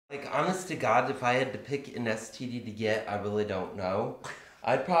Like, honest to God, if I had to pick an STD to get, I really don't know.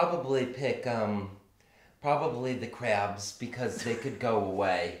 I'd probably pick, probably the crabs, because they could go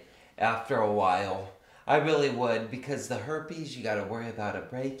away after a while. I really would, because the herpes, you gotta worry about a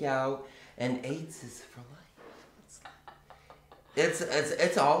breakout, and AIDS is for life.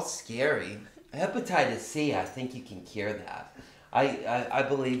 It's all scary. Hepatitis C, I think you can cure that. I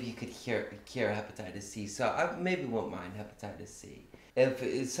believe you could cure hepatitis C, so I maybe won't mind hepatitis C.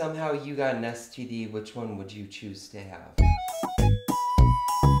 If somehow you got an STD, which one would you choose to have?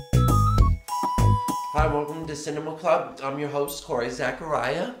 Hi, welcome to Cinema Club. I'm your host, Cory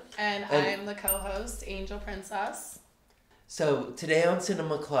Zachariah. And I'm the co-host, Angel Princess. So today on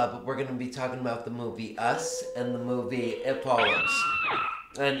Cinema Club, we're going to be talking about the movie Us and the movie It Follows.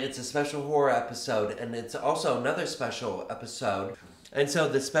 And it's a special horror episode, and it's also another special episode. And so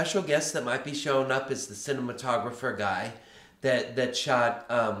the special guest that might be showing up is the cinematographer guy that shot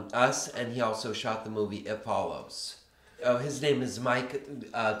Us, and he also shot the movie It Follows. Oh, his name is Mike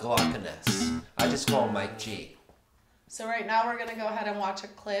Gioulakis. I just call him Mike G. So right now we're going to go ahead and watch a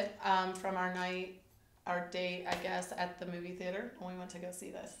clip from our date, I guess, at the movie theater when we went to go see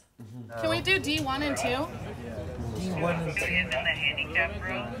this. Mm-hmm. Can we do D1 and 2? D1 and 2? It is in the handicap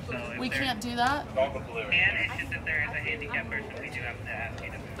room, so We can't do that? And it's just if there is a handicap person, we do have to ask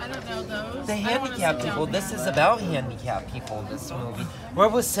you to. I don't know those. The handicap people. This is about handicap people, this movie. Where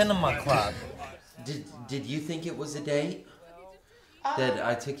was Cinema Club? Did you think it was a date? That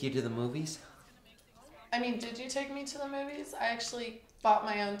I took you to the movies? I mean, did you take me to the movies? I actually bought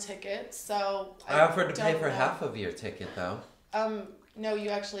my own ticket, so I offered to pay for half of your ticket, though. No, you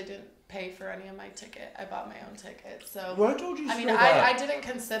actually didn't pay for any of my ticket. I bought my own ticket, so. Well, I told you straight up. I didn't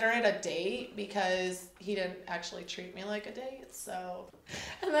consider it a date because he didn't actually treat me like a date, so.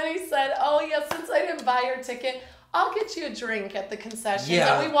 And then he said, oh yeah, since I didn't buy your ticket, I'll get you a drink at the concession.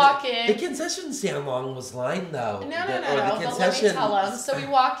 Yeah. And we walk in. The concession stand long was line, though. No, but let me tell him. So we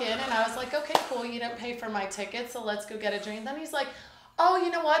walk in, and I was like, okay, cool, you didn't pay for my ticket, so let's go get a drink. And then he's like, oh,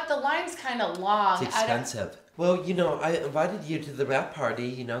 you know what? The line's kind of long. It's expensive. Well, you know, I invited you to the rap party,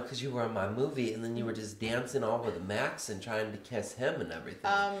 you know, because you were in my movie, and then you were just dancing all over the Max and trying to kiss him and everything.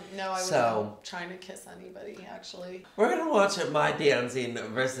 No, I wasn't trying to kiss anybody, actually. We're going to watch my dancing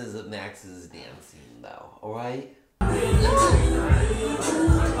versus Max's dancing, though, all right?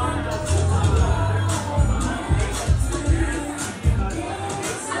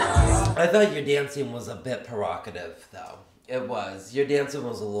 I thought your dancing was a bit provocative, though. It was. Your dancing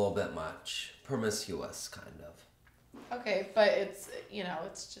was a little bit much. Promiscuous, kind of. Okay, but it's, you know,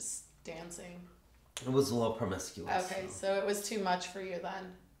 it's just dancing. It was a little promiscuous. Okay, so it was too much for you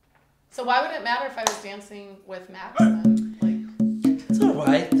then. So why would it matter if I was dancing with Max then? Like, it's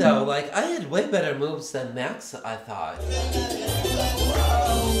alright, though. Like, I had way better moves than Max, I thought.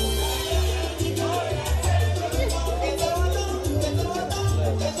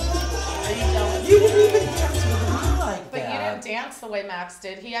 You didn't even dance with me like that. But you didn't dance the way Max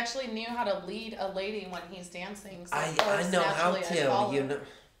did. He actually knew how to lead a lady when he's dancing. So I know how to, you know.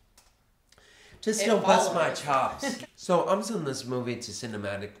 Just It don't bust my follows. chops. So I'm sending this movie to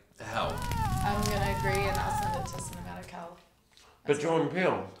cinematic hell. I'm going to agree, and I'll send it to Cinematic Hell. But Jordan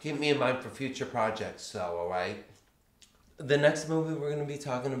Peele, keep me in mind for future projects, though, alright? The next movie we're going to be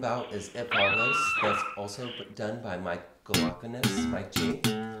talking about is It Follows. That's also done by Mike Gioulakis, Mike G.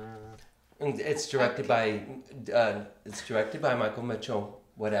 And it's directed by Michael Mitchell,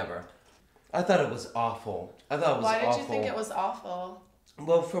 whatever. I thought it was awful. Why did you think it was awful?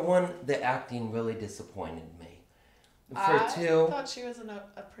 Well, for one, the acting really disappointed me. I thought she was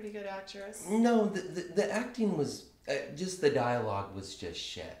a pretty good actress. No, the acting was, just the dialogue was just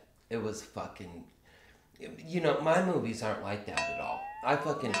shit. It was fucking, you know, my movies aren't like that at all. I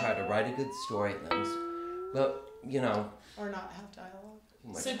fucking try to write a good story, but, you know. Or not have dialogue.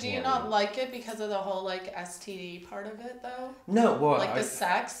 So do you not like it because of the whole, like, STD part of it, though? No, well, like the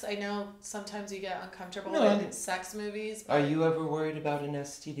sex? I know sometimes you get uncomfortable in sex movies. But are you ever worried about an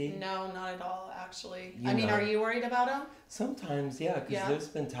STD? No, not at all, actually. I mean, are you worried about them? Sometimes, yeah, because there's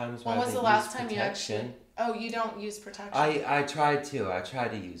been times where when was the last time you actually... Oh, you don't use protection? I try to. I try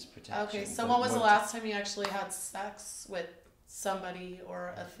to use protection. Okay, so when was the last time you actually had sex with somebody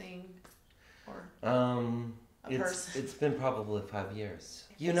or a thing? Or... It's been probably 5 years.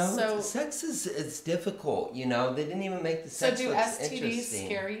 You know, sex is difficult. You know, they didn't even make the sex So do look STDs interesting.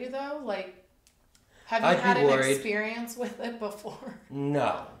 scare you though? Like, have you had an experience with it before?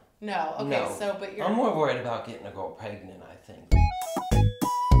 No. No. Okay. No. So, but you're. I'm more worried about getting a girl pregnant. I think.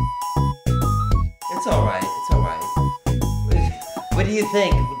 It's all right. It's all right. What do you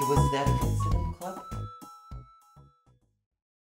think? Was that?